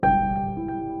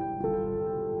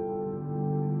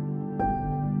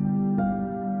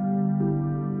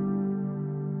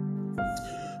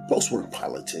Post-work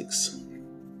politics.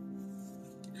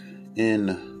 In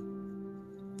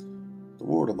the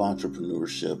world of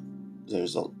entrepreneurship,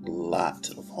 there's a lot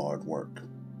of hard work,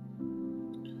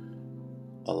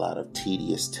 a lot of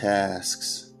tedious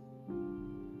tasks,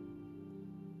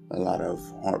 a lot of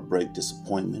heartbreak,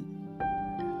 disappointment.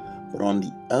 But on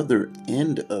the other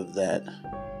end of that,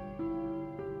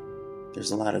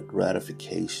 there's a lot of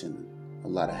gratification, a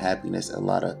lot of happiness, a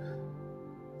lot of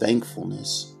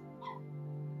thankfulness.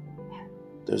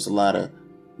 There's a lot of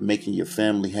making your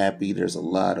family happy. There's a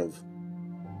lot of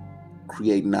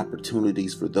creating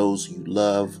opportunities for those you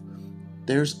love.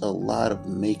 There's a lot of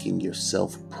making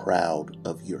yourself proud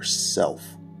of yourself.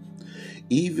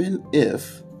 Even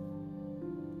if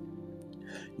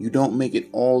you don't make it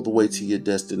all the way to your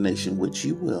destination, which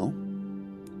you will,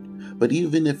 but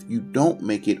even if you don't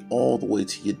make it all the way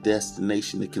to your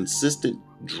destination, the consistent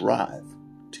drive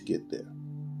to get there,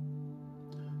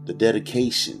 the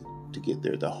dedication to get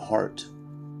there, the heart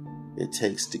it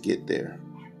takes to get there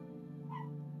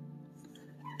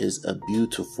is a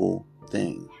beautiful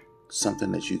thing,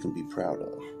 something that you can be proud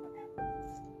of.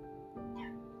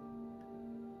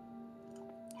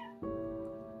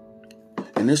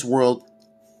 In this world,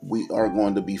 we are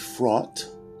going to be fraught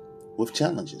with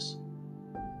challenges.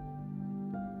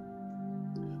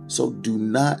 So do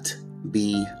not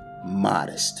be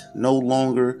modest. No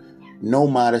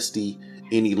modesty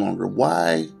any longer.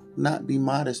 Why not be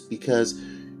modest? Because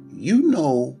you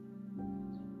know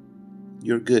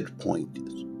your good point.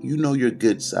 You know your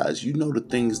good size. You know the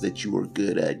things that you are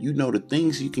good at. You know the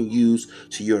things you can use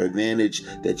to your advantage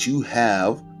that you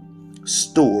have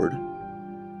stored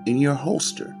in your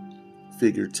holster,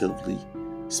 figuratively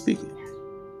speaking.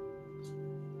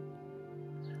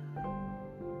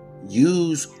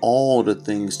 Use all the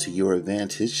things to your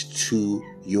advantage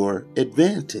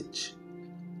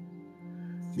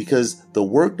Because the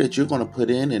work that you're going to put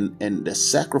in and the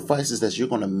sacrifices that you're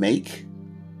going to make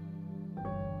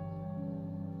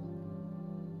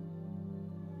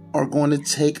are going to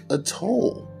take a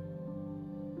toll.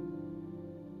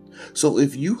 So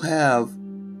if you have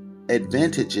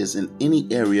advantages in any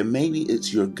area, maybe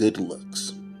it's your good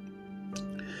looks.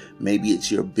 Maybe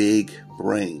it's your big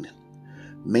brain.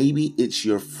 Maybe it's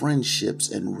your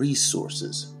friendships and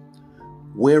resources.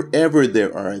 Wherever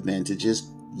there are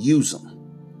advantages, use them.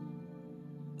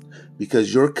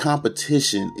 Because your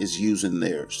competition is using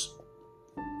theirs.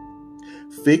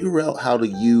 Figure out how to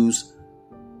use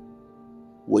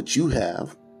what you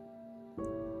have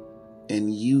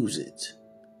and use it.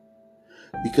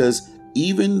 Because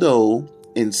even though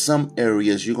in some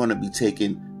areas you're going to be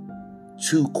taking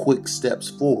 2 quick steps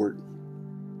forward,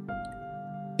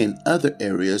 in other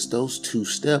areas those 2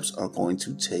 steps are going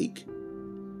to take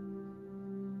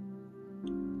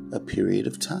a period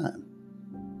of time.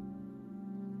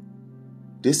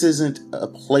 This is a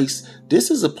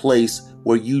place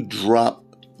where you drop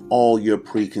all your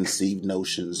preconceived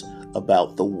notions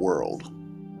about the world.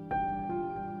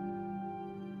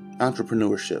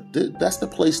 Entrepreneurship, that's the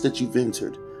place that you've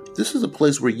entered. This is a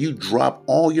place where you drop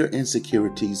all your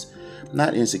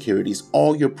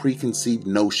all your preconceived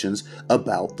notions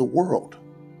about the world.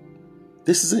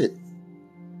 This is it.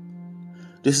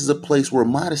 This is a place where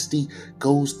modesty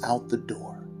goes out the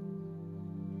door.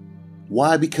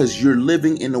 Why? Because you're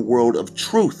living in a world of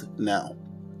truth now.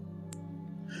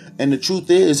 And the truth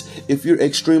is, if you're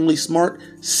extremely smart,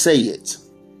 say it.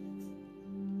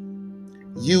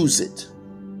 Use it.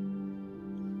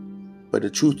 But the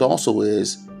truth also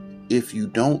is, if you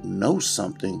don't know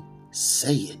something,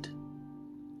 say it.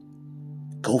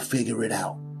 Go figure it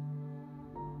out.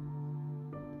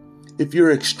 If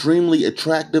you're extremely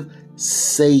attractive,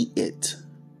 say it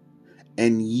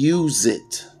and use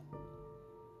it.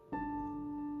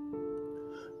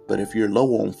 But if you're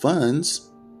low on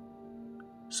funds,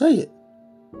 say it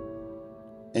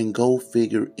and go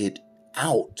figure it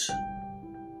out.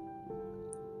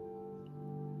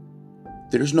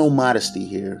 There's no modesty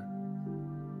here.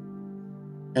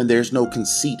 And there's no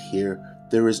conceit here.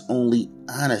 There is only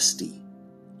honesty.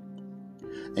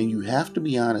 And you have to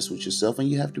be honest with yourself, and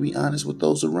you have to be honest with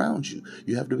those around you.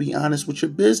 You have to be honest with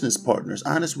your business partners,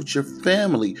 honest with your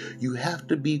family. You have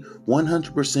to be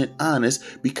 100% honest,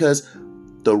 because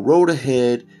the road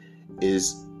ahead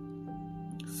is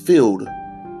filled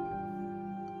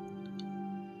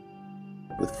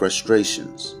with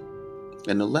frustrations.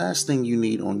 And the last thing you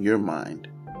need on your mind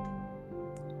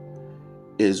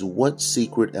is, what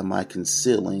secret am I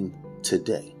concealing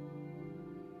today?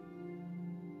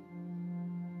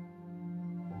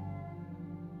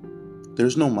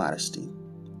 There's no modesty.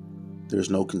 There's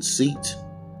no conceit.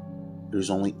 There's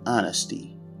only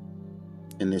honesty.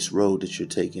 in this road that you're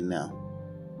taking now.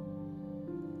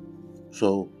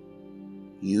 So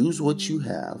use what you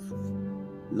have.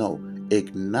 No,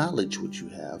 acknowledge what you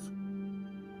have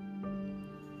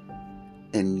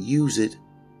and use it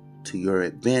to your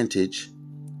advantage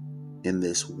in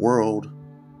this world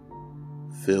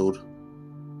filled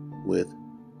with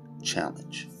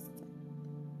challenge.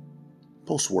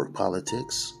 Post-work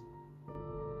politics.